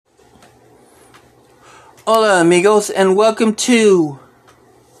Hola amigos and welcome to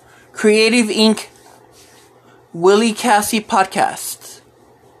Creative Inc. Willie Cassie podcast.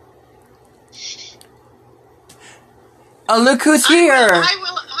 Oh, look who's here!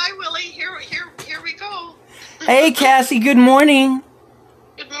 Hi, Willie. Here we go. Hey Cassie, good morning.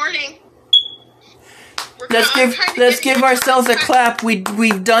 Good morning. Let's give ourselves a clap. We've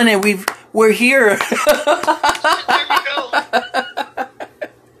done it. We're here. There we go.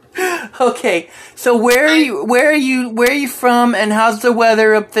 Okay, so where are you from, and how's the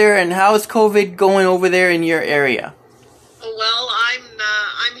weather up there, and how is COVID going over there in your area? Well,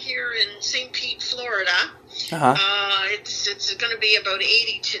 I'm here in St. Pete, Florida. Uh-huh. It's going to be about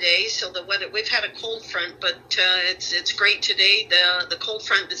 80 today, so the weather, we've had a cold front, but it's great today. The cold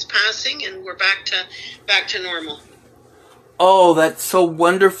front is passing, and we're back to normal. Oh, that's so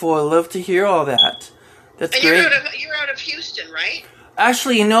wonderful! I love to hear all that. That's and great. You're out of Houston, right?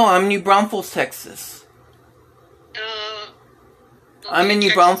 Actually, no, I'm New Braunfels, Texas. Okay, I'm in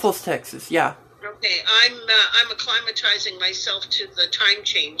New Braunfels, Texas. Yeah. Okay, I'm acclimatizing myself to the time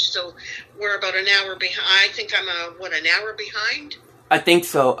change, so we're about an hour behind. I think I'm an hour behind? I think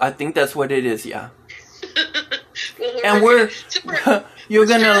so. I think that's what it is, yeah. Well, and you're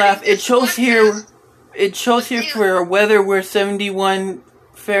gonna laugh. It shows here for weather, we're 71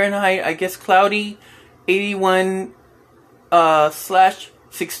 Fahrenheit, I guess cloudy, 81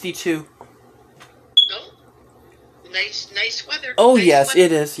 /62. Oh, nice weather. Oh, nice yes, weather.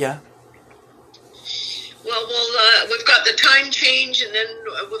 it is, yeah. Well, we've got the time change, and then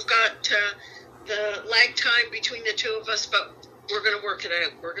we've got the lag time between the two of us, but we're going to work it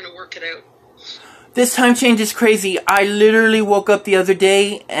out. This time change is crazy. I literally woke up the other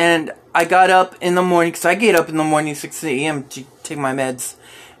day, and I got up in the morning, because I get up in the morning 6 a.m. to take my meds.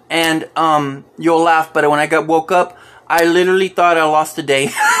 And you'll laugh, but when I woke up, I literally thought I lost a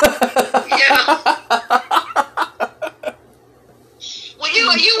day. Yeah.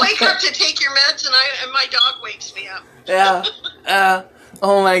 Well, you wake up to take your meds, and my dog wakes me up. Yeah.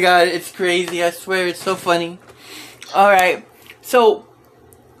 Oh my God, it's crazy. I swear, it's so funny. All right. So,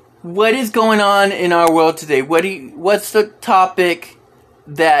 what is going on in our world today? What's the topic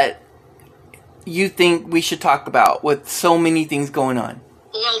that you think we should talk about with so many things going on?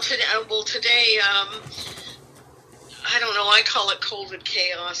 Well, today, I don't know. I call it COVID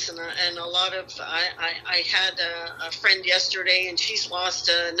chaos, and a lot of. I had a friend yesterday, and she's lost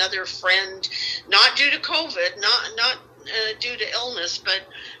another friend, not due to COVID, not due to illness, but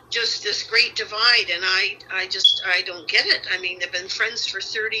just this great divide. And I don't get it. I mean, they've been friends for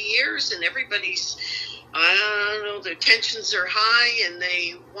 30 years, and everybody's. I don't know, their tensions are high, and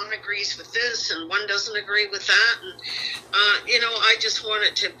one agrees with this and one doesn't agree with that. And, I just want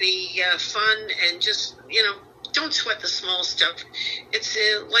it to be fun and just, don't sweat the small stuff. It's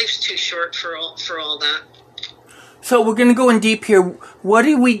life's too short for all that. So we're gonna go in deep here. What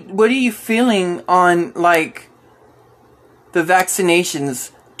are you feeling on, like, the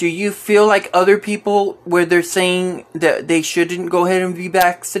vaccinations? Do you feel like other people, where they're saying that they shouldn't go ahead and be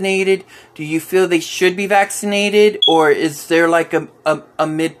vaccinated? Do you feel they should be vaccinated, or is there like a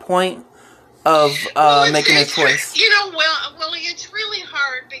midpoint of making a choice? Willie, it's really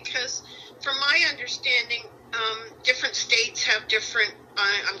hard because, from my understanding, different states have different.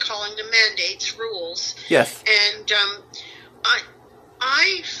 I'm calling them mandates, rules. Yes. And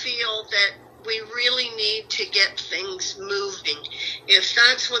I feel that we really need to get things moving. If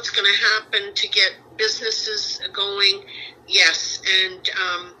that's what's going to happen to get businesses going, yes. And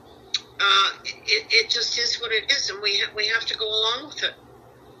it just is what it is, and we have to go along with it.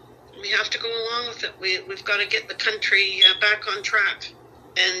 We have to go along with it. We've got to get the country back on track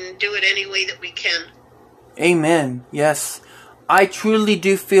and do it any way that we can. Amen. Yes. I truly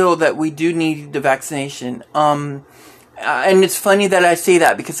do feel that we do need the vaccination. And it's funny that I say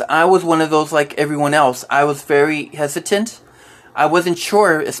that, because I was one of those, like everyone else. I was very hesitant. I wasn't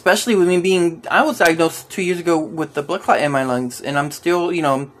sure, especially with me I was diagnosed 2 years ago with the blood clot in my lungs, and I'm still,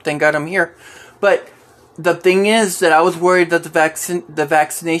 thank God I'm here. But the thing is that I was worried that the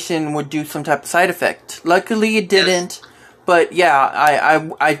vaccination would do some type of side effect. Luckily it didn't. Yes. But yeah,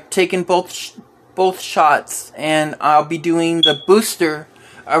 I've taken both shots, and I'll be doing the booster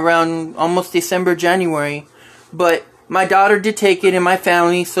around almost December, January. But my daughter did take it in my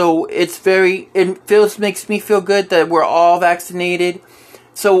family, so makes me feel good that we're all vaccinated.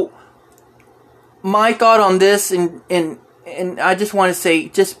 So my thought on this, and I just want to say,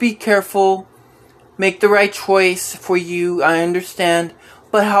 just be careful, make the right choice for you. I understand,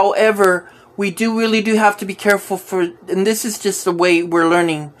 but however, we really do have to be careful and this is just the way we're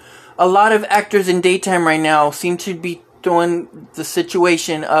learning. A lot of actors in daytime right now seem to be throwing the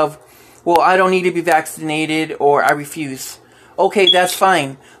situation of well, I don't need to be vaccinated or I refuse. Okay, that's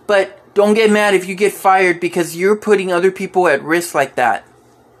fine. But don't get mad if you get fired because you're putting other people at risk like that.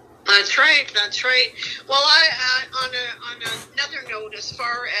 That's right. That's right. Well, I on another note, as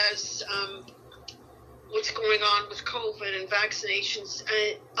far as what's going on with COVID and vaccinations,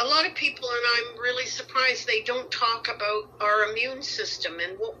 a lot of people, and I'm really surprised, they don't talk about our immune system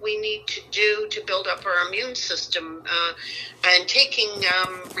and what we need to do to build up our immune system, and taking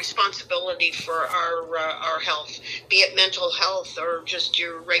responsibility for our health, be it mental health or just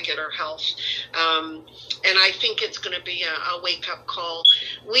your regular health. And I think it's going to be a wake-up call.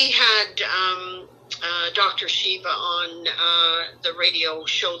 We had Dr. Shiva on the radio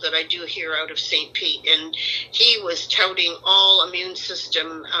show that I do here out of St. Pete, and he was touting all immune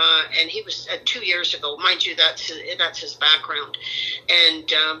system, and he was 2 years ago. Mind you, that's his background.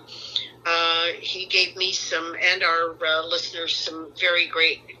 And he gave me some, and our listeners, some very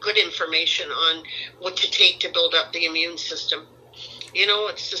good information on what to take to build up the immune system. You know,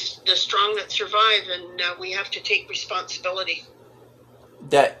 it's the strong that survive, and we have to take responsibility.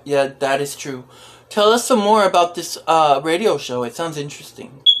 That is true. Tell us some more about this radio show. It sounds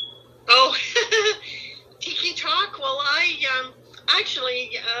interesting. Oh, Tiki Talk. Well, I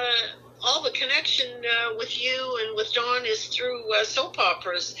actually all the connection with you and with Dawn is through soap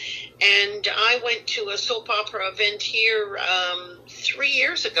operas, and I went to a soap opera event here 3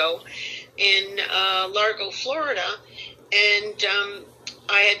 years ago in Largo, Florida, and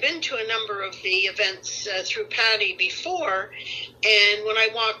I had been to a number of the events through Patty before, and when I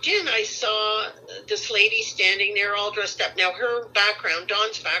walked in, I saw this lady standing there all dressed up. Now, her background,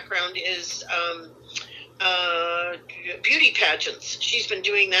 Dawn's background, is beauty pageants. She's been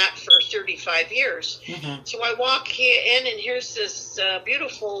doing that for 35 years. Mm-hmm. So I walk in, and here's this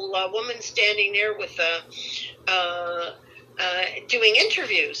beautiful woman standing there with doing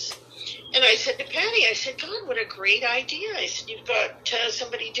interviews. And I said to Patty, I said, God, what a great idea. I said, you've got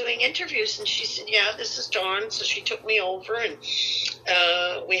somebody doing interviews. And she said, yeah, this is Dawn. So she took me over, and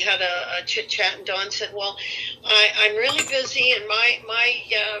we had a chit-chat. And Dawn said, well, I'm really busy, and my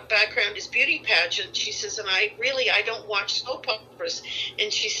background is beauty pageant. She says, and I don't watch soap operas.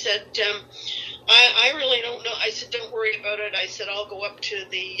 And she said, I really don't know. I said, don't worry about it. I said, I'll go up to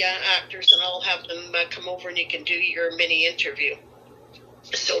the actors, and I'll have them come over, and you can do your mini interview.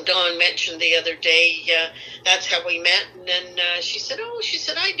 So Dawn mentioned the other day, that's how we met, and then she said,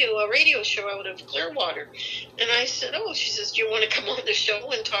 I do a radio show out of Clearwater. And I said, she says, do you want to come on the show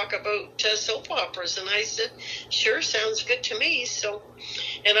and talk about soap operas? And I said, sure, sounds good to me. So,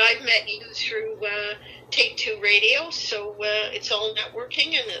 and I've met you through Take Two Radio, so it's all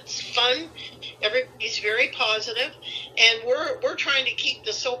networking, and it's fun. Everybody's very positive, and we're trying to keep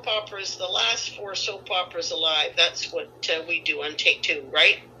the soap operas, the last 4 soap operas, alive. That's what we do on Take Two,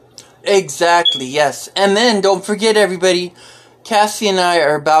 right? Exactly, yes. And then don't forget, everybody, Cassie and I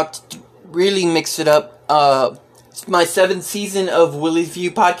are about to really mix it up. It's my 7th season of Willie's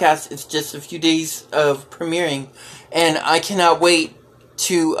View podcast. It's just a few days of premiering, and I cannot wait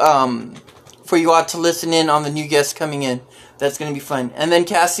to for you all to listen in on the new guests coming in. That's going to be fun. And then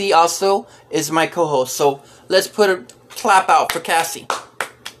Cassie also is my co-host. So let's put a clap out for Cassie.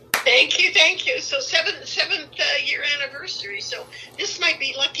 Thank you. So seventh year anniversary. So this might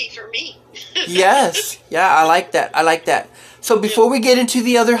be lucky for me. Yes. Yeah, I like that. So before we get into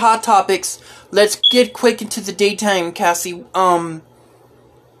the other hot topics, let's get quick into the daytime, Cassie.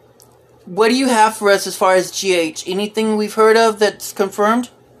 What do you have for us as far as GH? Anything we've heard of that's confirmed?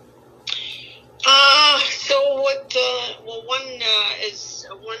 So what? Well,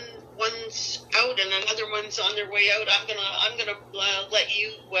 one's out and another one's on their way out. I'm gonna let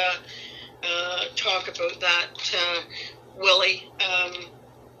you talk about that, Willie.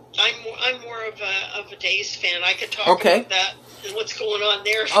 I'm more of a Days fan. I could talk about that and what's going on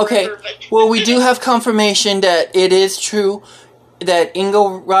there. Forever, but well, we do have confirmation that it is true that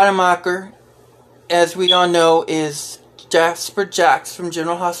Ingo Rademacher, as we all know, is Jasper Jacks from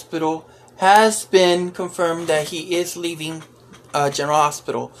General Hospital. Has been confirmed that he is leaving General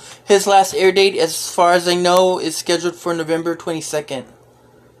Hospital. His last air date, as far as I know, is scheduled for November 22nd.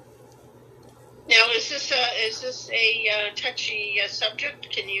 Now, is this a touchy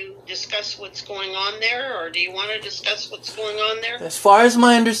subject? Can you discuss what's going on there, or do you want to discuss what's going on there? As far as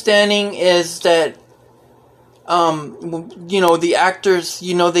my understanding is that, the actors,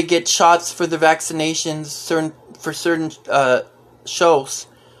 they get shots for the vaccinations for certain shows.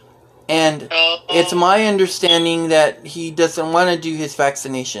 And it's my understanding that he doesn't want to do his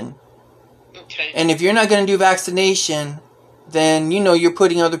vaccination. Okay. And if you're not going to do vaccination, then, you're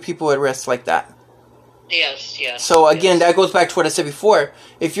putting other people at risk like that. Yes, yes. So again, that goes back to what I said before.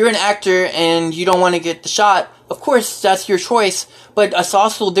 If you're an actor and you don't want to get the shot, of course, that's your choice. But it's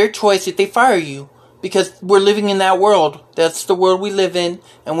also their choice if they fire you. Because we're living in that world. That's the world we live in.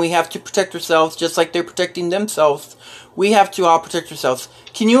 And we have to protect ourselves just like they're protecting themselves. We have to all protect ourselves.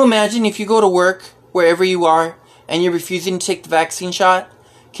 Can you imagine if you go to work, wherever you are, and you're refusing to take the vaccine shot?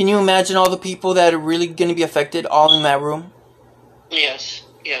 Can you imagine all the people that are really going to be affected all in that room? Yes,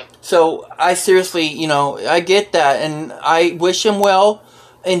 yeah. So, I seriously, I get that, and I wish him well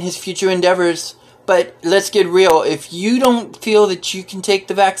in his future endeavors, but let's get real. If you don't feel that you can take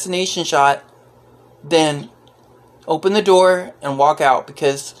the vaccination shot, then open the door and walk out,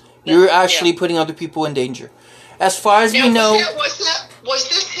 because you're actually putting other people in danger. As far as we know... Was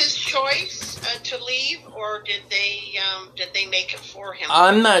this his choice to leave, or did they make it for him?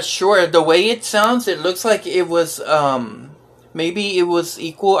 I'm not sure. The way it sounds, it looks like it was... maybe it was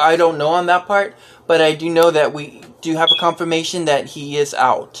equal. I don't know on that part. But I do know that we do have a confirmation that he is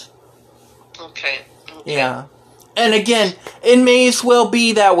out. Okay. Yeah. And again, it may as well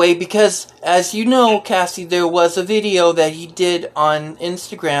be that way because, as you know, Cassie, there was a video that he did on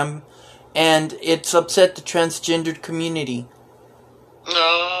Instagram, and it's upset the transgendered community.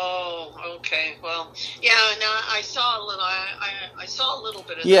 Oh, okay. Well, yeah. No, I saw a little. I saw a little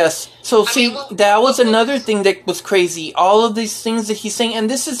bit of yes. that. So that was another thing that was crazy. All of these things that he's saying, and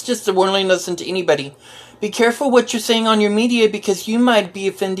this is just a warning lesson to anybody: be careful what you're saying on your media because you might be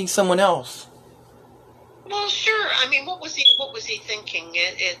offending someone else. Well, sure. I mean, what was he thinking?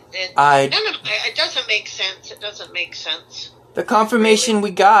 It doesn't make sense. It doesn't make sense. The confirmation we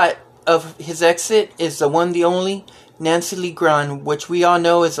got of his exit is the one, the only. Nancy Lee Grahn, which we all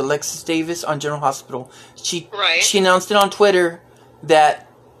know is Alexis Davis on General Hospital. She announced it on Twitter that,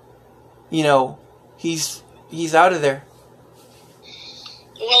 he's out of there.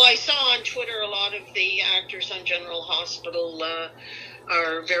 Well, I saw on Twitter a lot of the actors on General Hospital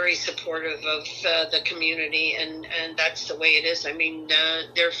are very supportive of the community, and that's the way it is. I mean,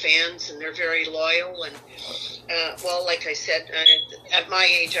 they're fans and they're very loyal, and well, like I said, at my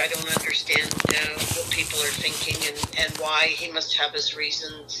age, I don't understand what people are thinking and why. He must have his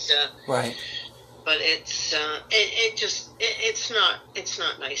reasons. Right. But it's not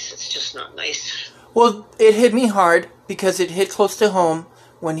nice. It's just not nice. Well, it hit me hard because it hit close to home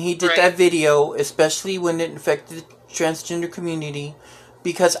when he did that video, especially when it affected the transgender community,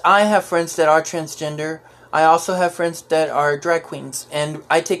 because I have friends that are transgender. I also have friends that are drag queens, and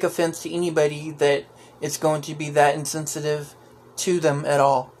I take offense to anybody that is going to be that insensitive to them at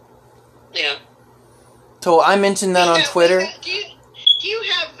all. Yeah. So I mentioned that on Twitter. Do you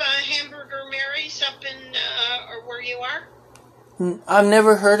have Hamburger Mary's up in or where you are? I've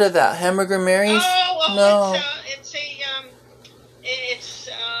never heard of that. Hamburger Mary's? Oh, well, no. It's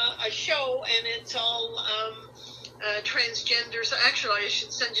a show, and it's all transgenders. Actually, I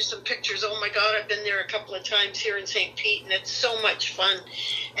should send you some pictures. Oh my God, I've been there a couple of times here in St. Pete, and it's so much fun.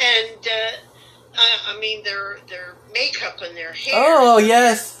 And I mean, their makeup and their hair. Oh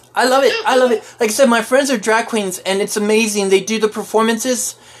yes. I love it. I love it. Like I said, my friends are drag queens, and it's amazing. They do the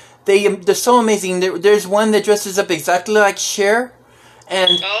performances. They're so amazing. There's one that dresses up exactly like Cher, and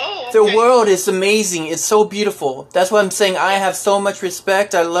the world is amazing. It's so beautiful. That's what I'm saying. I have so much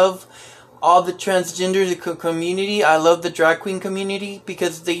respect. I love all the transgender community. I love the drag queen community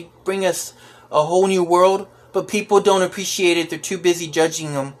because they bring us a whole new world, but people don't appreciate it. They're too busy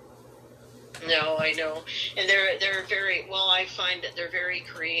judging them. No, I know, and they're very well. I find that they're very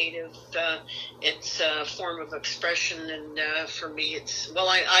creative. It's a form of expression, and for me, it's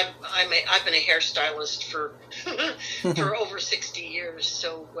I've been a hairstylist for for over 60 years.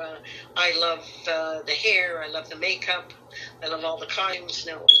 So I love the hair. I love the makeup. I love all the costumes.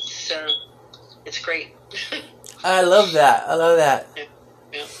 No, it's great. I love that. I love that.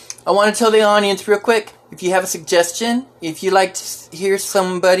 Yeah. I want to tell the audience real quick, if you have a suggestion, if you'd like to hear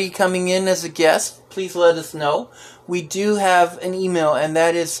somebody coming in as a guest, please let us know. We do have an email, and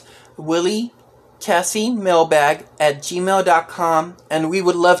that is willycassiemailbag@gmail.com, and we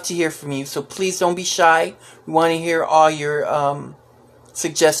would love to hear from you, so please don't be shy. We want to hear all your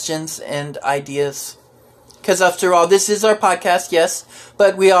suggestions and ideas. Because after all, this is our podcast, yes,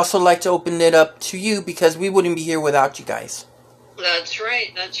 but we also like to open it up to you because we wouldn't be here without you guys. That's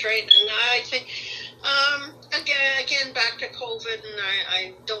right, and I think, again, back to COVID, and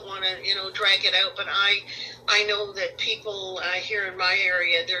I don't want to, drag it out, but I know that people here in my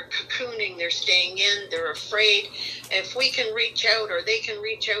area, they're cocooning, they're staying in, they're afraid. If we can reach out, or they can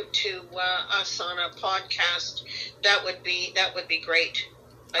reach out to us on a podcast, that would be great.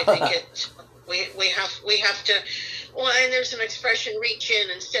 I think we have to Well, and there's an expression, reach in.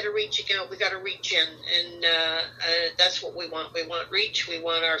 Instead of reaching out, we got to reach in. And that's what we want. We want reach. We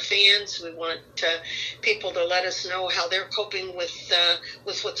want our fans. We want people to let us know how they're coping with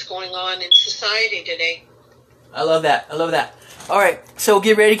what's going on in society today. I love that. I love that. All right, so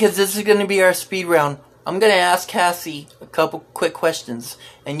get ready because this is going to be our speed round. I'm going to ask Cassie a couple quick questions,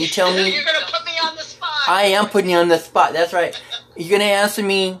 and you tell me... You're going to put me on the spot. I am putting you on the spot. That's right. You're going to answer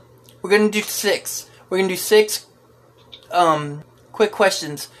me. We're going to do 6. We're going to do 6 quick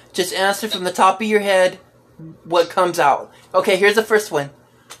questions. Just answer from the top of your head what comes out. Okay, here's the first one.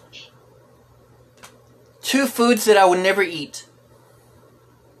 2 foods that I would never eat.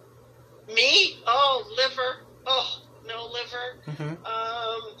 Me? Oh, liver. Oh, no liver. Mm-hmm.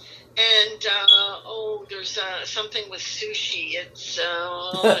 And there's something with sushi. It's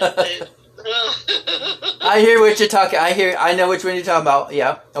I hear what you're talking. I know which one you're talking about.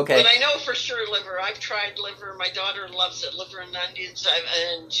 Yeah. Okay. But I know for sure liver. I've tried liver. My daughter loves it. Liver and onions.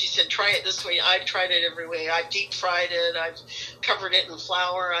 And she said, try it this way. I've tried it every way. I've deep fried it. I've covered it in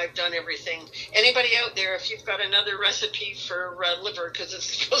flour. I've done everything. Anybody out there, if you've got another recipe for liver, because it's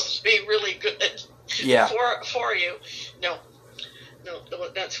supposed to be really good. Yeah. For you. No,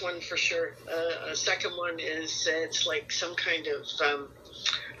 that's one for sure. A second one is it's like some kind of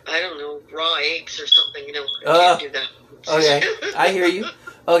I don't know, raw eggs or something. You know, I can't do that. Okay, I hear you.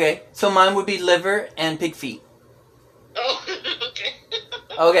 Okay, so mine would be liver and pig feet. Oh, okay.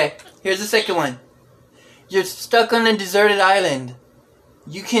 Okay, here's the second one. You're stuck on a deserted island.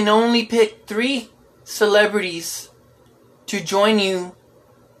 You can only pick 3 celebrities to join you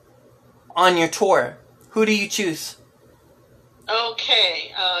on your tour. Who do you choose?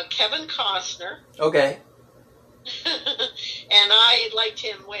 Okay, Kevin Costner. Okay. And I liked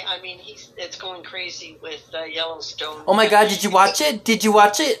him. It's going crazy with Yellowstone. Oh my God! Did you watch it? Did you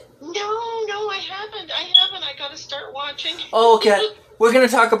watch it? No, I haven't. I got to start watching. Oh, okay. We're gonna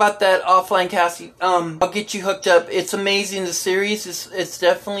talk about that offline, Cassie. I'll get you hooked up. It's amazing. The series it's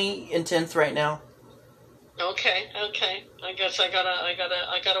definitely intense right now. Okay. I guess I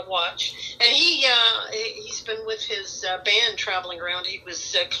gotta watch. And he's been with his band traveling around. He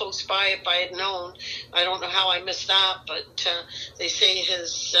was close by. If I had known, I don't know how I missed that. But they say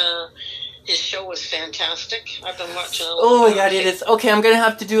his show was fantastic. I've been watching. Oh my God, it is. Okay, I'm gonna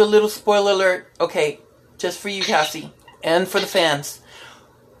have to do a little spoiler alert. Okay, just for you, Cassie, and for the fans.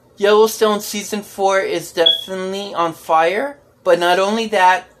 Yellowstone season 4 is definitely on fire. But not only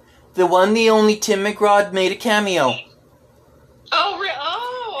that. The one, the only Tim McGraw made a cameo. Oh,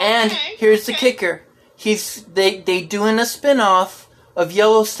 okay. And here's the kicker. They doing a spin-off of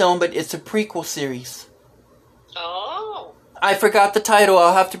Yellowstone, but it's a prequel series. Oh. I forgot the title.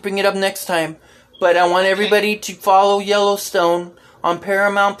 I'll have to bring it up next time. But I want everybody to follow Yellowstone on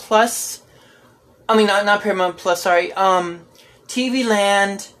Paramount Plus. I mean, not Paramount Plus, sorry. TV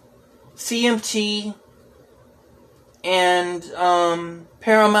Land, CMT, and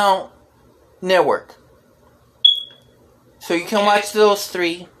Paramount Network. So you can watch those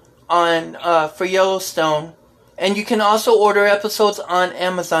 3 on for Yellowstone, and you can also order episodes on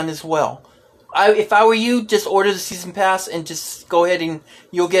Amazon as well. If I were you, just order the season pass and just go ahead and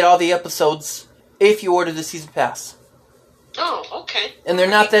you'll get all the episodes if you order the season pass. Oh, okay. And they're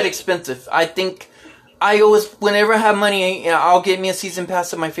not that expensive. I think whenever I have money, I'll get me a season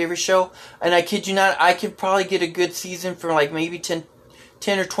pass of my favorite show. And I kid you not, I could probably get a good season for like maybe $10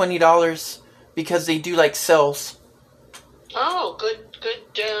 or $20 because they do like sales. Oh,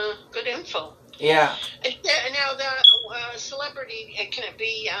 good info. Yeah. Now the celebrity, can it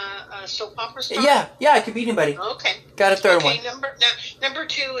be a soap opera star? Yeah, it could be anybody. Okay. Got a third one. Number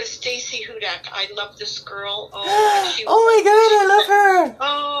 2 is Stacey Hudak. I love this girl. Oh my God, I love her.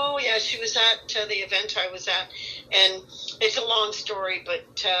 Oh yeah, she was at the event I was at, and it's a long story,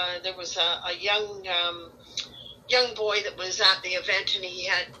 but there was a young boy that was at the event, and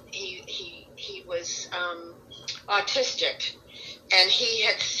he was autistic. And he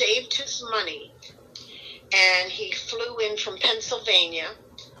had saved his money, and he flew in from Pennsylvania,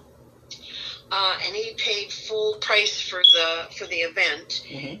 and he paid full price for the event.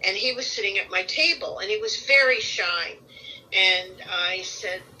 Mm-hmm. And he was sitting at my table, and he was very shy. And I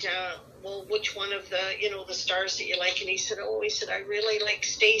said, well, which one of the stars that you like? And he said, I really like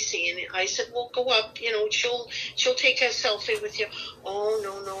Stacy. And I said, well, go up, she'll take a selfie with you. Oh,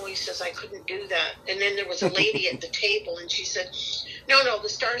 no, he says, I couldn't do that. And then there was a lady at the table, and she said, no, the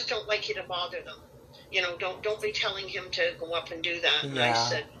stars don't like you to bother them. Don't be telling him to go up and do that. And I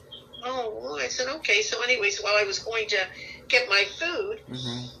said, okay. So anyways, while I was going to get my food,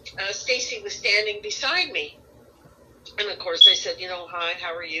 mm-hmm. Stacy was standing beside me. And of course, I said, hi,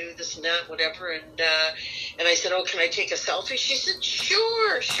 how are you? This and that, whatever. And I said, oh, can I take a selfie? She said,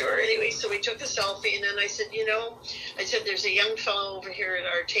 sure, sure. Anyway, so we took a selfie, and then I said, I said, there's a young fellow over here at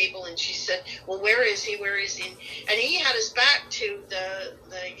our table, and she said, well, where is he? Where is he? And he had his back to the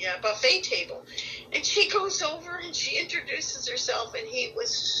buffet table. And she goes over and she introduces herself, and he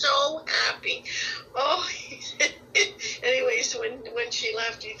was so happy. Oh, anyways, when she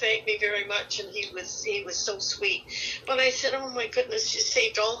left, he thanked me very much, and he was so sweet. But I said, oh my goodness, you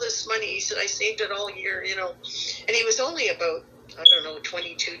saved all this money. He said, I saved it all year, And he was only about, I don't know,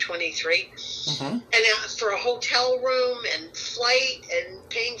 22, 23. Mm-hmm. And for a hotel room and flight and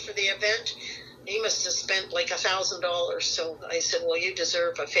paying for the event, he must have spent like $1,000. So I said, well, you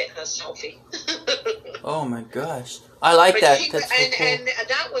deserve a selfie. Oh my gosh. I like that. That's so cool. And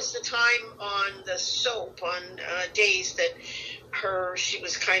that was the time on the soap, on days that she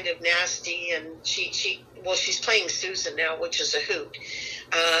was kind of nasty, and she's playing Susan now, which is a hoot.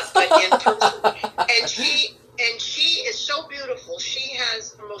 But in person, and she is so beautiful. She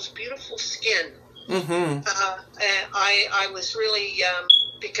has the most beautiful skin. Mm-hmm. I was really,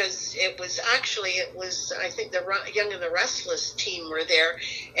 because it was I think the Young and the Restless team were there,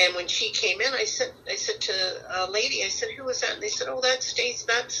 and when she came in, I said to a lady, I said, who was that? And they said, oh, that's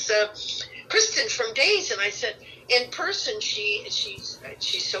Kristen from Days. And I said, in person, she's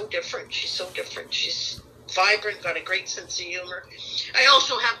so different. She's so different. She's vibrant, got a great sense of humor. I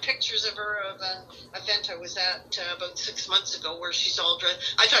also have pictures of her of an event I was at about 6 months ago where she's all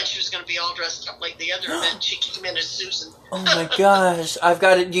dressed. I thought she was going to be all dressed up like the other event. She came in as Susan. Oh my gosh.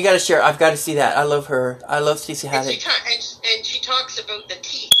 You got to share. I've got to see that. I love her. I love Stacey Haddock. And she talks about the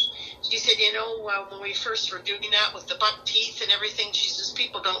teeth. She said, when we first were doing that with the buck teeth and everything, she says,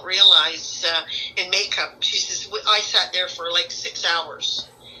 people don't realize in makeup. She says, I sat there for like 6 hours.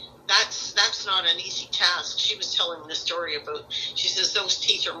 That's not an easy task. She was telling the story about, she says, those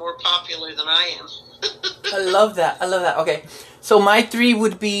teeth are more popular than I am. I love that. Okay. So my 3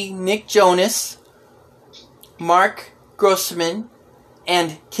 would be Nick Jonas, Mark Grossman,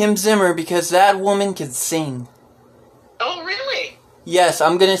 and Kim Zimmer, because that woman can sing. Oh, really? Yes,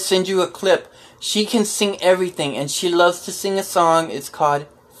 I'm going to send you a clip. She can sing everything, and she loves to sing a song. It's called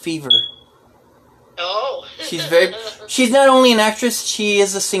Fever. Oh. She's not only an actress, she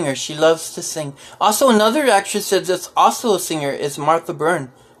is a singer. She loves to sing. Also, another actress that's also a singer is Martha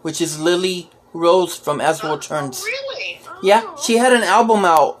Byrne, which is Lily Rose from As the World Turns. Oh, really? Oh, yeah, she had an album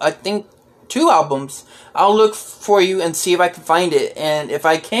out, I think 2 albums. I'll look for you and see if I can find it. And if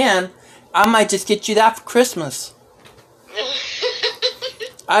I can, I might just get you that for Christmas.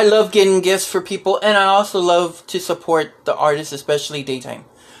 I love getting gifts for people, and I also love to support the artists, especially daytime.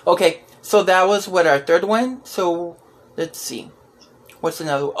 Okay, so that was our 3rd one. So let's see. What's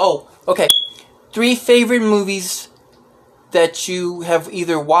another one? Oh, okay. 3 favorite movies that you have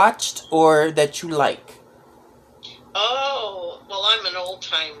either watched or that you like. Oh, well, I'm an old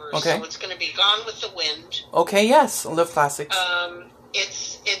timer, okay. So it's going to be Gone with the Wind. Okay, yes, I love classics.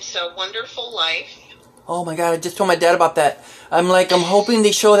 It's a Wonderful Life. Oh my God, I just told my dad about that. I'm hoping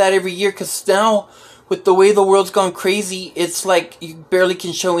they show that every year, because now, with the way the world's gone crazy, it's like you barely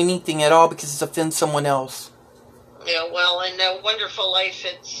can show anything at all because it offends someone else. Yeah, well, in A Wonderful Life,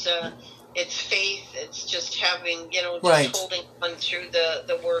 it's faith. It's just having, just right. holding on through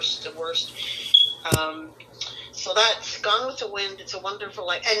the worst. So that's Gone with the Wind. It's a Wonderful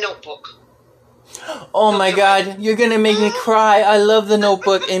Life, and Notebook. Oh my God, you're gonna make me cry. I love The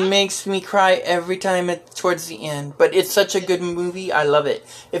Notebook. It makes me cry every time towards the end. But it's such a good movie. I love it.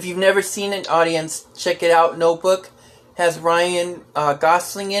 If you've never seen it, audience, check it out. Notebook has Ryan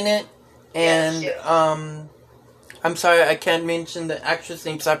Gosling in it, and yes. I'm sorry I can't mention the actress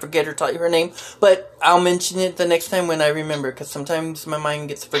name because I forget her name. But I'll mention it the next time when I remember, because sometimes my mind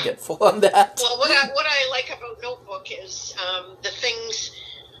gets forgetful on that. Well, what I like about Notebook is the things.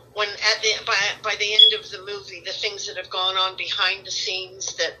 When by the end of the movie, the things that have gone on behind the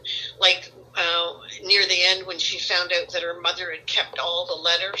scenes, that like near the end when she found out that her mother had kept all the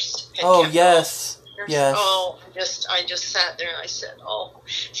letters. Oh yes, yes. Oh, I just sat there and I said, "Oh,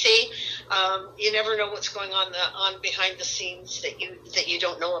 see, you never know what's going on behind the scenes that you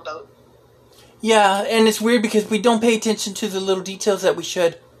don't know about." Yeah, and it's weird because we don't pay attention to the little details that we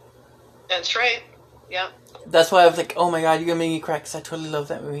should. That's right. Yeah. That's why I was like, oh my God, you're going to make me cry, because I totally love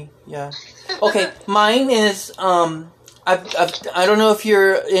that movie. Yeah. Okay, mine is, I don't know if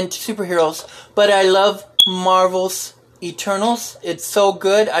you're into superheroes, but I love Marvel's Eternals. It's so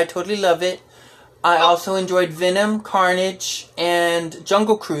good. I totally love it. I also enjoyed Venom, Carnage, and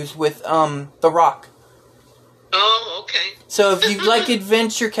Jungle Cruise with The Rock. Oh, okay. So if you like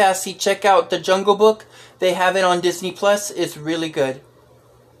adventure, Cassie, check out The Jungle Book. They have it on Disney Plus. It's really good.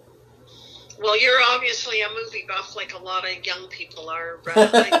 Well, you're obviously a movie buff like a lot of young people are.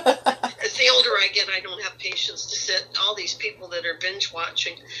 As the older I get, I don't have patience to sit. All these people that are binge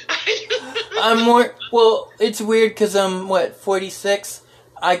watching. I'm more... Well, it's weird because I'm, 46?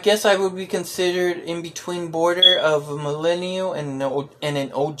 I guess I would be considered in between border of a millennial and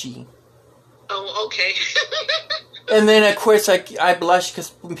an OG. Oh, okay. And then, of course, I blush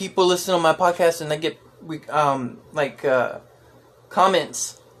because when people listen on my podcast and I get,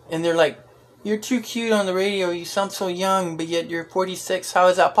 comments, and they're like, "You're too cute on the radio. You sound so young, but yet you're 46. How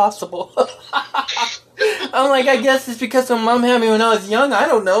is that possible?" I'm like, I guess it's because my mom had me when I was young. I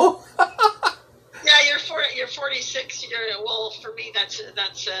don't know. Yeah, you're 46. Well, for me, that's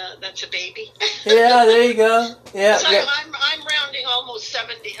a baby. Yeah, there you go. Yeah, so yeah. I'm rounding almost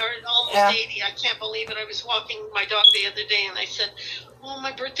 70 or almost 80. I can't believe it. I was walking my dog the other day, and I said, "Oh,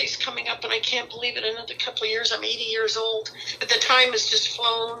 my birthday's coming up, and I can't believe it. In another couple of years, I'm 80 years old." But the time has just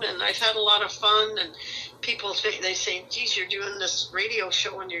flown, and I've had a lot of fun. And people they say, "Geez, you're doing this radio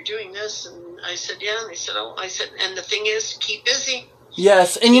show, and you're doing this." And I said, "Yeah." And they said, "Oh," I said, "And the thing is, keep busy."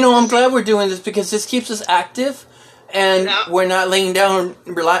 Yes, and I'm glad we're doing this because this keeps us active, and we're not laying down,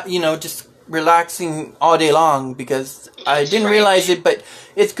 just relaxing all day long. Because I didn't realize it, but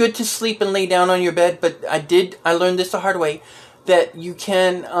it's good to sleep and lay down on your bed. But I learned this the hard way, that you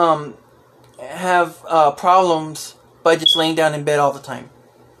can have problems by just laying down in bed all the time.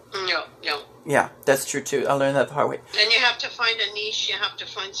 No. Yeah, that's true too. I learned that the hard way. And you have to find a niche. You have to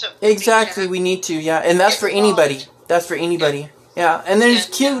find something. Exactly, we need to. Yeah, and that's for anybody. That's for anybody. Yeah, and then it's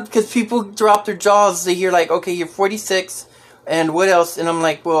cute because people drop their jaws. They hear like, "Okay, you're 46, and what else?" And I'm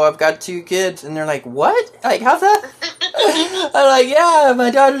like, "Well, I've got 2 kids," and they're like, "What? Like, how's that?" I'm like, "Yeah,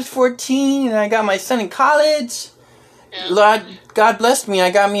 my daughter's 14, and I got my son in college. Yeah. Lord, God blessed me.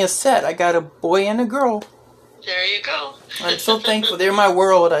 I got me a set. I got a boy and a girl. There you go. I'm so thankful. They're my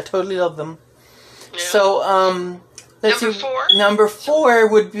world. I totally love them." Yeah. So, let's Number see. 4? Number 4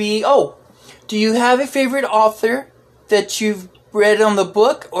 would be, do you have a favorite author that you've read on the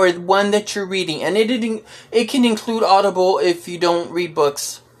book or one that you're reading? And it can include Audible if you don't read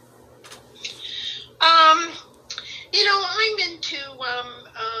books. I'm into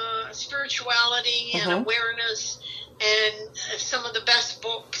spirituality and awareness, and some of the best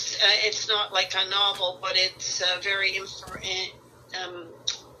books. It's not like a novel, but it's very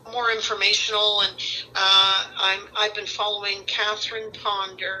more informational. And I've been following Catherine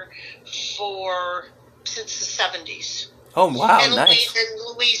Ponder since the 70s. Oh wow, and nice.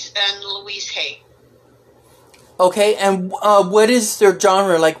 Louise Hay. Okay, and what is their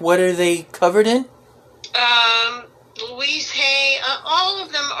genre? Like, what are they covered in? Louise Hay, all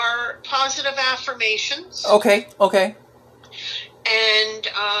of them are positive affirmations. Okay. And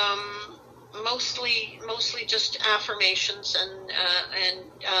mostly just affirmations and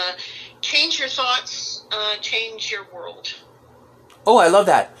change your thoughts, change your world. Oh, I love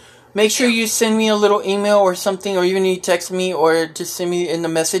that. Make sure you send me a little email or something, or even you text me, or just send me in the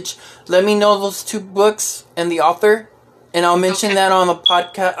message. Let me know those 2 books and the author, and I'll mention that on the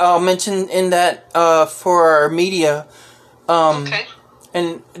podcast. I'll mention in that for our media.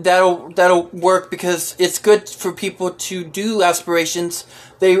 And that'll work because it's good for people to do aspirations.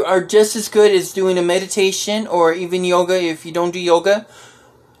 They are just as good as doing a meditation or even yoga. If you don't do yoga,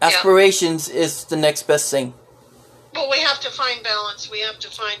 aspirations is the next best thing. Well, we have to find balance. We have to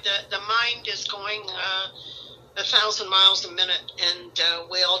find the mind is going 1,000 miles a minute, and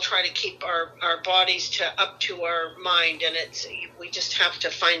we all try to keep our bodies up to our mind, and we just have to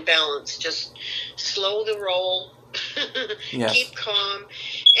find balance. Just slow the roll, keep calm,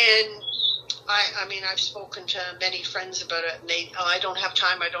 and I've spoken to many friends about it, and I don't have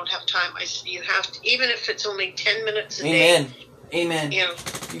time. You have to, even if it's only 10 minutes a day. Amen. You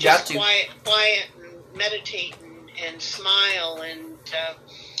got to quiet and meditate and smile and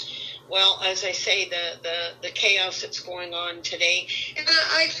as I say, the chaos that's going on today, and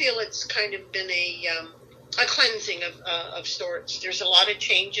I feel it's kind of been a cleansing of sorts. There's a lot of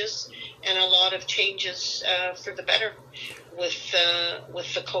changes, and a lot of changes for the better with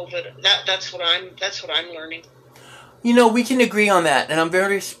the COVID. That's what I'm learning. We can agree on that, and I'm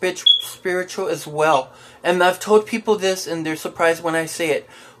very spiritual as well. And I've told people this, and they're surprised when I say it.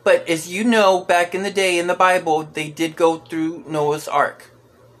 But as you know, back in the day in the Bible, they did go through Noah's Ark,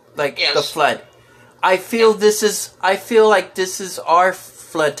 the flood. I feel like this is our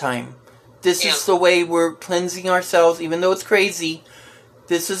flood time. This is the way we're cleansing ourselves, even though it's crazy.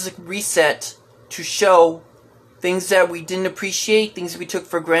 This is a reset to show things that we didn't appreciate, things we took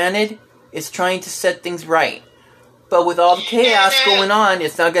for granted. It's trying to set things right. But with all the chaos going on,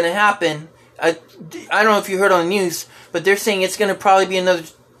 it's not going to happen. I don't know if you heard on the news, but they're saying it's going to probably be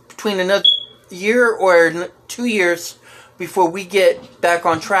between another year or 2 years before we get back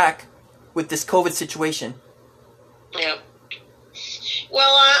on track with this COVID situation. Yeah.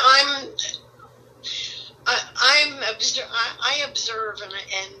 Well, I observe, and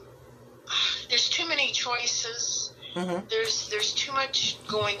there's too many choices. Mm-hmm. There's too much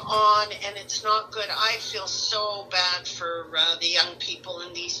going on, and it's not good. I feel so bad for the young people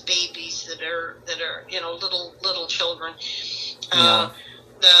and these babies that are little children. Yeah.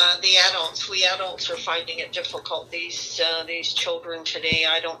 The adults, we adults are finding it difficult. These children today,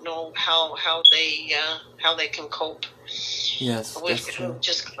 I don't know how they can cope. Yes, We've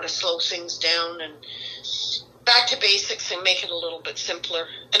just got to slow things down and back to basics and make it a little bit simpler.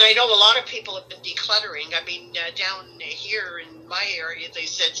 And I know a lot of people have been decluttering. I mean, down here in my area, they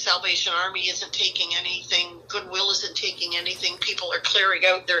said Salvation Army isn't taking anything, Goodwill isn't taking anything. People are clearing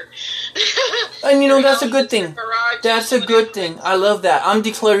out their and that's a good thing. That's a good thing. I love that. I'm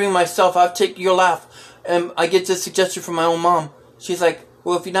decluttering myself. You'll laugh. I get this suggestion from my own mom. She's like,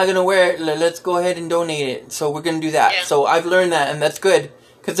 well, if you're not going to wear it, let's go ahead and donate it. So we're going to do that. Yeah. So I've learned that, and that's good.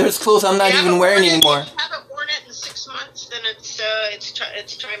 Because there's clothes I'm not even wearing anymore. If you haven't worn it in 6 months, then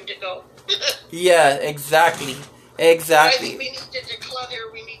it's time to go. Yeah, exactly. Exactly. We need to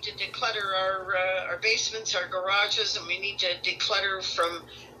declutter. We need to declutter our basements, our garages, and we need to declutter from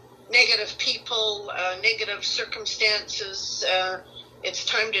negative people, negative circumstances. It's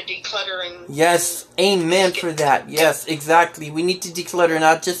time to declutter. And yes, amen for that. Yes, exactly. We need to declutter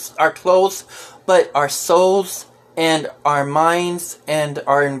not just our clothes, but our souls and our minds and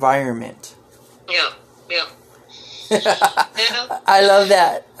our environment. Yeah. I love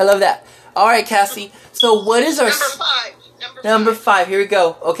that. All right, Cassie. So what is our... Number five. Here we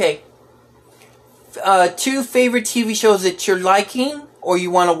go. Okay. 2 favorite TV shows that you're liking or you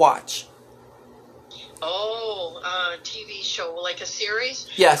want to watch? TV show, like a series?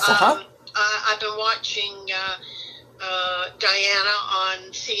 Yes, I've been watching Diana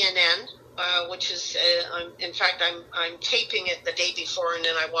on CNN, which is, in fact, I'm taping it the day before, and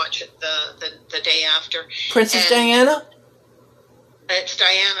then I watch it the day after. Princess Diana? It's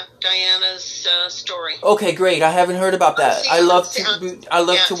Diana's story. Okay, great. I haven't heard about that. I love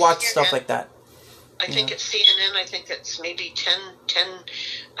to watch CNN. Stuff like that. I think it's CNN. I think it's maybe 10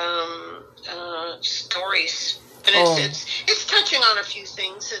 stories. And it's touching on a few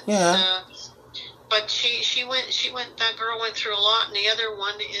things. But that girl went through a lot, and the other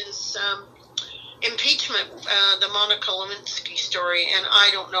one is impeachment, the Monica Lewinsky story, and I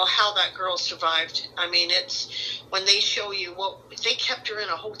don't know how that girl survived. I mean, it's when they show you they kept her in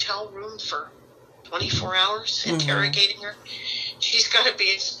a hotel room for 24 hours, interrogating her. She's got to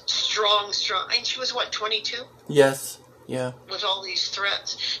be strong. And she was 22? Yes. Yeah. With all these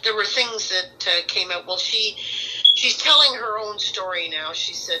threats, there were things that came out. Well, she's telling her own story now.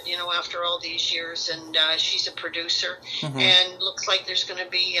 She said, after all these years, and she's a producer, and looks like there's going to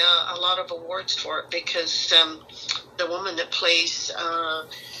be a lot of awards for it because the woman that plays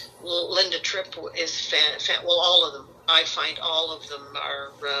Linda Tripp is well, all of them. I find all of them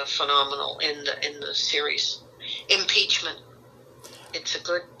are phenomenal in the series. Impeachment. It's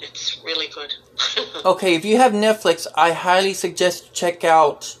really good. Okay, if you have Netflix, I highly suggest you check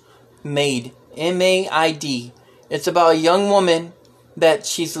out Maid. M-A-I-D. It's about a young woman that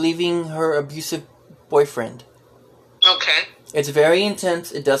she's leaving her abusive boyfriend. Okay. It's very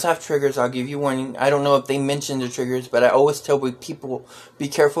intense. It does have triggers. I'll give you warning. I don't know if they mention the triggers, but I always tell people, be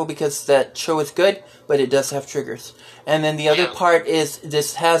careful because that show is good, but it does have triggers. And then the other part is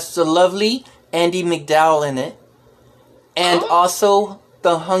this has the lovely Andie MacDowell in it. And also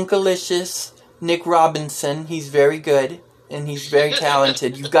the hunkalicious Nick Robinson. He's very good. And he's very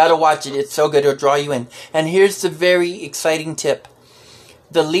talented. You've got to watch it. It's so good. It'll draw you in. And here's the very exciting tip.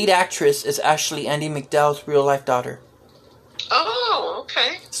 The lead actress is actually Andie MacDowell's real-life daughter. Oh,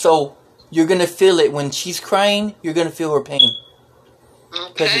 okay. So you're going to feel it. When she's crying, you're going to feel her pain.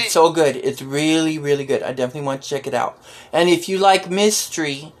 Because it's so good. It's really, really good. I definitely want to check it out. And if you like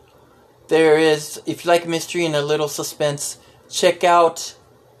mystery, if you like mystery and a little suspense, check out,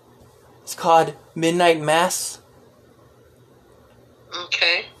 it's called Midnight Mass.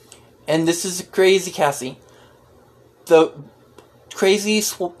 Okay. And this is crazy, Cassie. The crazy,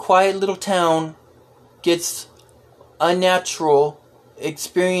 quiet little town gets unnatural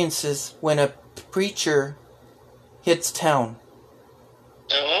experiences when a preacher hits town.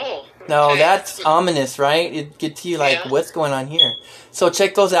 Oh. Okay. Now, that's ominous, right? It gets you like, what's going on here? So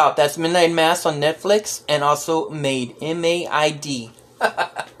check those out. That's Midnight Mass on Netflix and also Maid. M-A-I-D.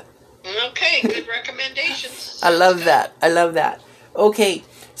 Okay, good recommendations. I love that. Okay,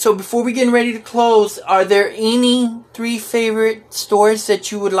 So before we get ready to close, are there any 3 favorite stores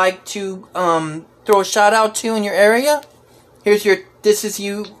that you would like to throw a shout out to in your area? This is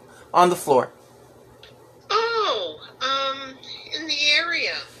you on the floor. Oh, in the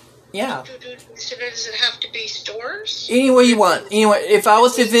area. Yeah. Does it have to be stores? Anywhere you want. Anywhere. If I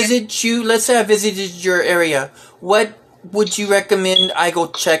was to visit you, let's say I visited your area, what would you recommend I go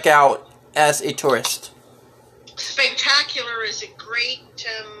check out as a tourist? Spectacular is a great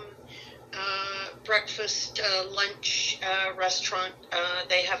breakfast, lunch restaurant.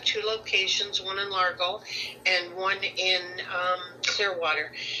 They have 2 locations, one in Largo and one in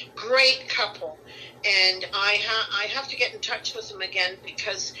Clearwater. Great couple. And I have to get in touch with them again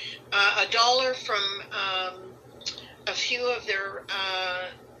because $1 from a few of their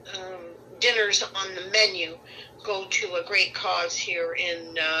dinners on the menu go to a great cause here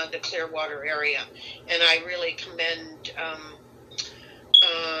in the Clearwater area. And I really commend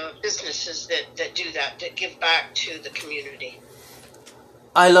businesses that do that give back to the community.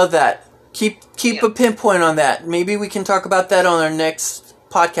 I love that. Keep a pinpoint on that. Maybe we can talk about that on our next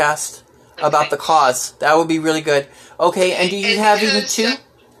podcast about the cause. That would be really good. Okay, and do you have any 2?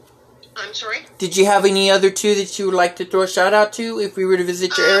 I'm sorry? Did you have any other 2 that you would like to throw a shout out to if we were to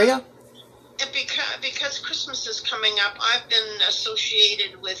visit your area? Because Christmas is coming up, I've been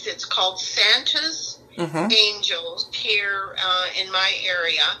associated with, it's called Santa's Angels here in my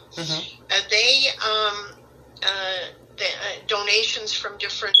area. They donations from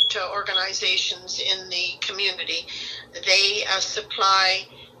different organizations in the community. They supply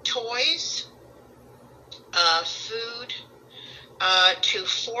toys, food to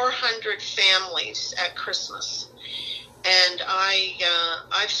 400 families at Christmas. And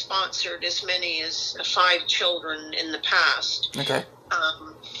I've sponsored as many as 5 children in the past. Okay.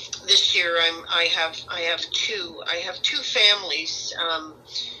 This year I have 2 families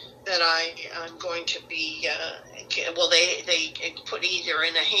that I'm going to be they put either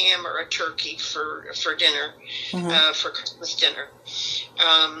in a ham or a turkey for dinner for Christmas dinner.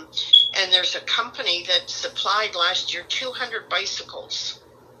 And there's a company that supplied last year 200 bicycles,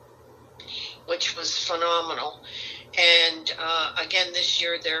 which was phenomenal. And again, this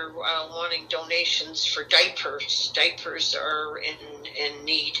year they're wanting donations for diapers. Diapers are in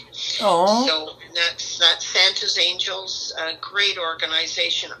need. Aww. So that's Santa's Angels, a great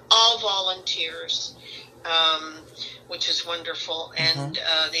organization, all volunteers, which is wonderful. And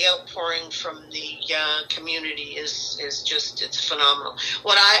the outpouring from the community is just, it's phenomenal.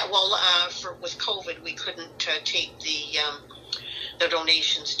 With COVID, we couldn't take the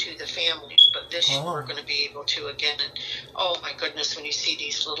donations to the families, but this year we're going to be able to again. And oh my goodness, when you see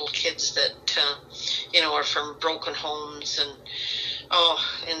these little kids that are from broken homes and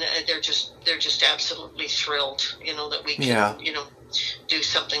they're just absolutely thrilled, that we can do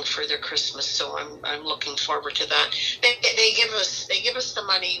something for their Christmas. So I'm looking forward to that. They give us the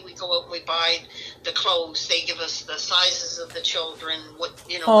money. We go out and we buy the clothes. They give us the sizes of the children, what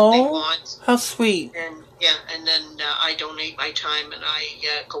they want. How sweet. And then I donate my time and I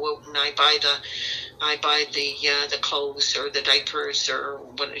go out and I buy the clothes or the diapers or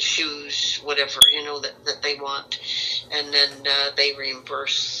shoes, whatever that they want, and then they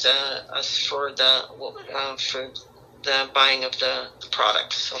reimburse us for the buying of the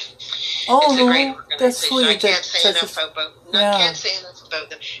products. So it's a great organization. That's sweet. I can't say enough about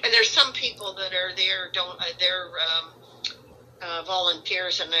them. And there's some people that are there. They're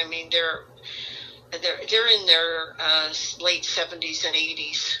volunteers, and I mean they're in their late 70s and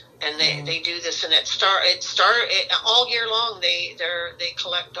 80s, and they do this, and it started all year long. They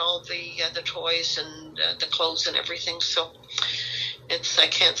collect all the toys and the clothes and everything. So I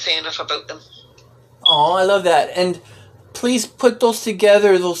can't say enough about them. Oh, I love that. And please put those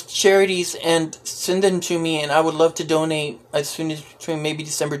together, those charities, and send them to me, and I would love to donate as soon as between maybe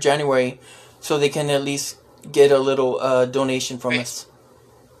December, January, so they can at least get a little donation from us.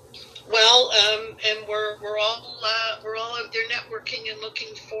 Well, and we're all out there networking and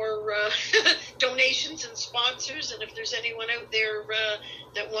looking for donations and sponsors, and if there's anyone out there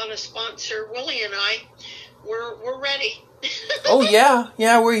that want to sponsor Willie and I, we're ready. Oh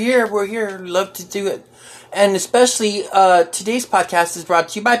yeah, we're here. Love to do it, and especially today's podcast is brought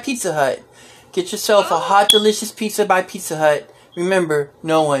to you by Pizza Hut. Get yourself a hot, delicious pizza by Pizza Hut. Remember,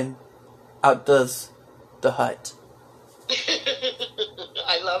 no one outdoes the Hut.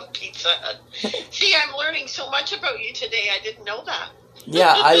 I love Pizza Hut. See, I'm learning so much about you today. I didn't know that.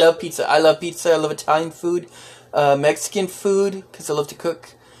 Yeah, I love pizza. I love Italian food, Mexican food, because I love to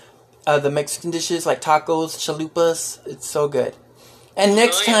cook. The Mexican dishes like tacos, chalupas. It's so good. And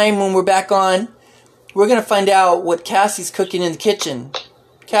next time when we're back on, we're going to find out what Cassie's cooking in the kitchen.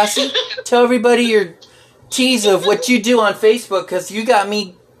 Cassie, tell everybody your tease of what you do on Facebook, because you got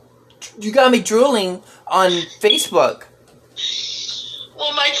me drooling on Facebook.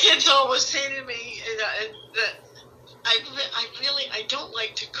 Well, my kids always say to me that I don't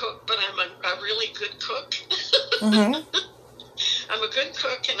like to cook, but I'm a really good cook. Mm-hmm. I'm a good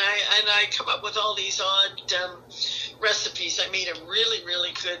cook, and I come up with all these odd recipes. I made a really,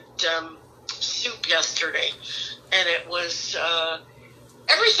 really good soup yesterday, and it was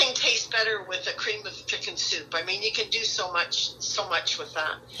everything tastes better with a cream of chicken soup. I mean, you can do so much with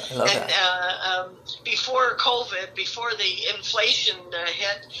that. I love that. Before COVID, before the inflation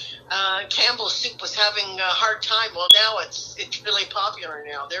hit, Campbell's soup was having a hard time. Well, now it's really popular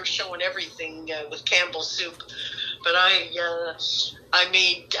now. They're showing everything with Campbell's soup. But I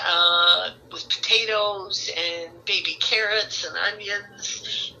made with potatoes and baby carrots and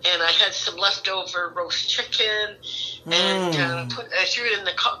onions, and I had some leftover roast chicken, and I threw it in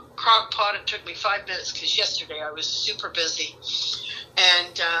the crock pot. It took me 5 minutes because yesterday I was super busy.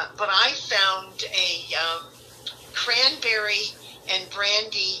 And but I found a cranberry and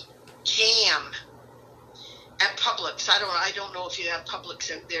brandy jam at Publix. I don't know if you have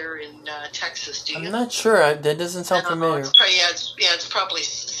Publix out there in Texas. Do you? I'm not sure. That doesn't sound familiar. It's probably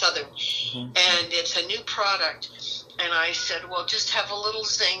southern, and it's a new product. And I said, well, just have a little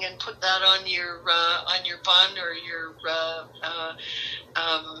zing and put that on your bun or your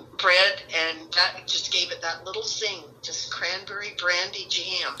bread, and that just gave it that little zing. Just cranberry brandy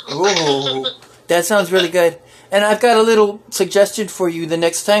jam. Ooh, that sounds really good. And I've got a little suggestion for you. The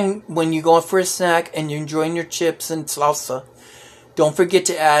next time when you go out for a snack and you're enjoying your chips and salsa, don't forget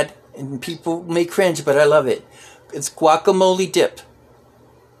to add, and people may cringe, but I love it, it's guacamole dip.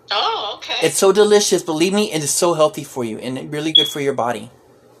 Oh, okay. It's so delicious. Believe me, it is so healthy for you and really good for your body.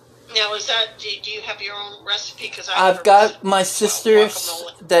 Now, is that, do you have your own recipe? Because I've got my sisters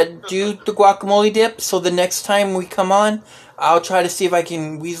that do the guacamole dip, so the next time we come on, I'll try to see if I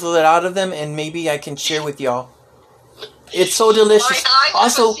can weasel it out of them, and maybe I can share with y'all. It's so delicious. I have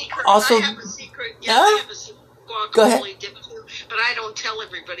a secret. Yeah, I have a secret guacamole dip too, but I don't tell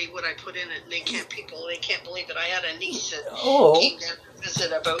everybody what I put in it, and they can't believe it. I had a niece that came down to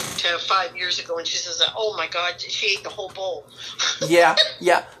visit about 5 years ago, and she says, "Oh my God, she ate the whole bowl." Yeah.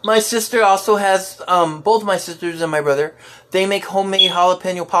 My sister also has both my sisters and my brother. They make homemade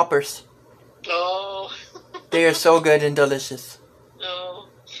jalapeno poppers. Oh. They are so good and delicious. Oh.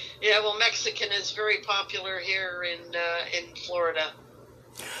 Yeah, well, Mexican is very popular here in Florida.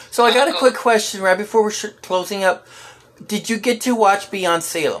 So I got a quick question right before we're closing up. Did you get to watch Beyond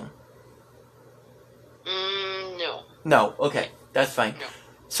Salem? No. No. Okay, that's fine. No.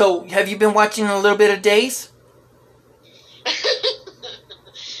 So have you been watching a little bit of Days?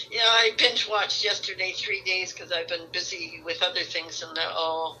 Yeah, I binge watched yesterday 3 days because I've been busy with other things, and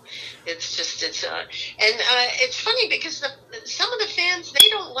it's funny because some of the fans, they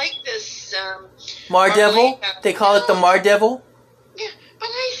don't like this Devil. They call it the Mar Devil. Yeah, but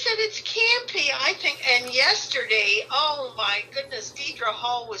I said it's campy. I think, and yesterday, oh my goodness, Deidre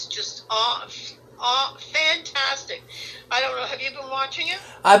Hall was just fantastic. I don't know. Have you been watching it?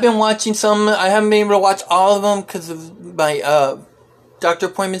 I've been watching some. I haven't been able to watch all of them because of my doctor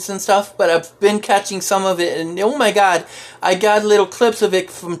appointments and stuff, but I've been catching some of it, and oh my God, I got little clips of it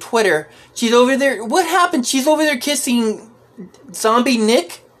from Twitter. She's over there. What happened? She's over there kissing zombie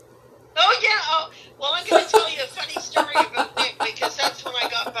Nick? Oh, yeah. Oh, well, I'm going to tell you a funny story about Nick, because that's when I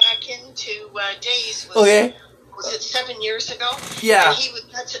got back into Days. Was it 7 years ago? Yeah. And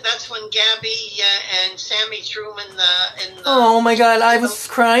that's when Gabby and Sammy threw him in the oh my God, I was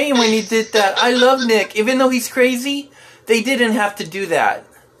crying when he did that. I love Nick. Even though he's crazy, they didn't have to do that.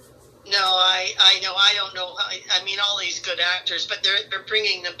 No, I know. I don't know. I mean, all these good actors, but they're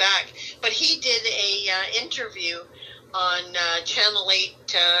bringing them back. But he did a interview on Channel 8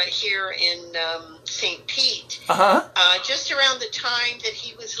 here in St. Pete. Just around the time that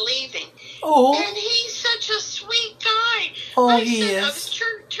he was leaving. Oh. And he's such a sweet guy. Oh, he is. I was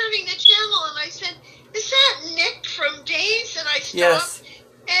turning the channel, and I said, "Is that Nick from Days?" And I stopped. Yes.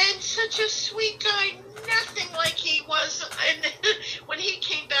 And such a sweet guy. Nothing like he was. And when he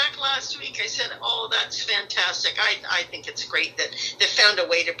came back last week, I said, "Oh, that's fantastic." I think it's great that they found a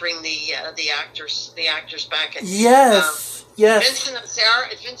way to bring the actors back. And, yes. Vincent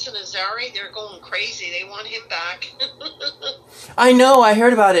Azari, they're going crazy. They want him back. I know. I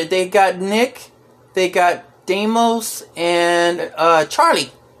heard about it. They got Nick, they got Deimos, and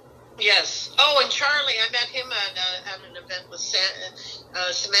Charlie. Yes. Oh, and Charlie, I met him at an event with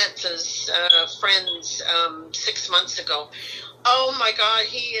Samantha's friends 6 months ago. Oh my God,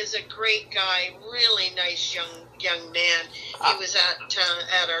 he is a great guy. Really nice young man. He was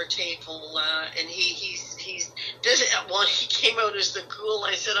at our table, and he's well, he came out as the ghoul.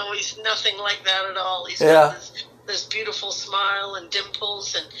 I said, oh, he's nothing like that at all. He's got this beautiful smile and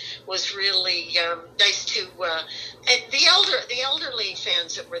dimples, and was really nice to. And the elderly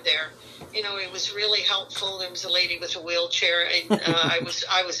fans that were there, you know, it was really helpful. There was a lady with a wheelchair, and I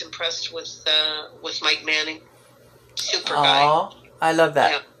was impressed with Mike Manning. Super guy. I love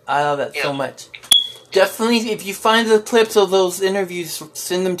that. Yeah. I love that so much. Definitely, if you find the clips of those interviews,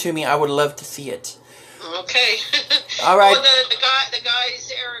 send them to me. I would love to see it. Okay. All right. Well, the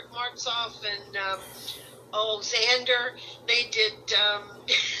guys, Eric Martzoff and Xander, they did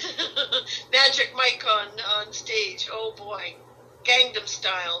Magic Mike on stage. Oh boy, Gangnam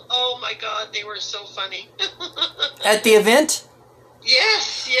Style. Oh my God, they were so funny. At the event?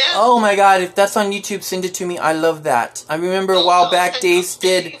 Yes. Oh my God, if that's on YouTube, send it to me. I love that. I remember a while back, Days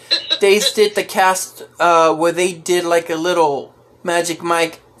did the cast where they did like a little Magic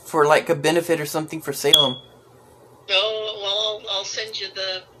Mike for like a benefit or something for Salem. Oh well, I'll send you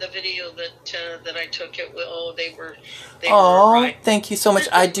the video that I took. They were right. Thank you so much.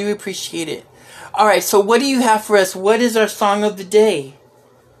 I do appreciate it. All right, so what do you have for us? What is our song of the day?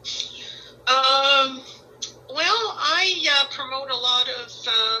 Well, I promote a lot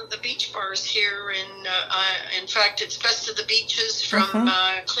of the beach bars here, and in fact, it's Best of the Beaches from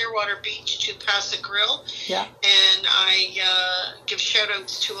Clearwater Beach to Paso Grill. Yeah. And I give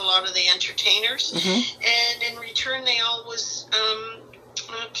shout-outs to a lot of the entertainers. And in return, they always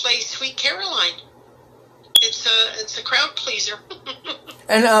play Sweet Caroline. It's a crowd pleaser.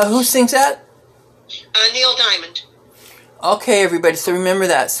 And who sings that? Neil Diamond. Okay, everybody, so remember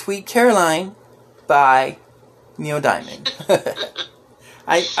that. Sweet Caroline by Neil Diamond.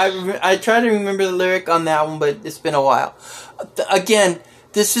 I try to remember the lyric on that one, but it's been a while. Again,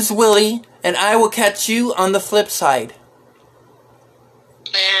 this is Willie, and I will catch you on the flip side.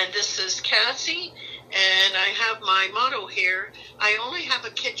 And this is Cassie, and I have my motto here. I only have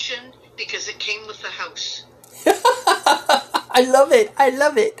a kitchen because it came with the house. I love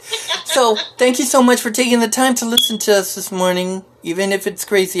it. So, thank you so much for taking the time to listen to us this morning, even if it's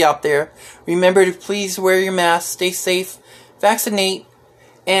crazy out there. Remember to please wear your mask, stay safe, vaccinate,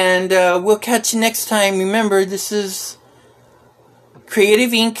 and we'll catch you next time. Remember, this is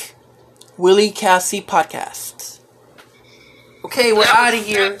Creative Inc. Willie Cassie Podcast. Okay, we're out of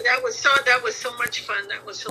here. That was so much fun. That was so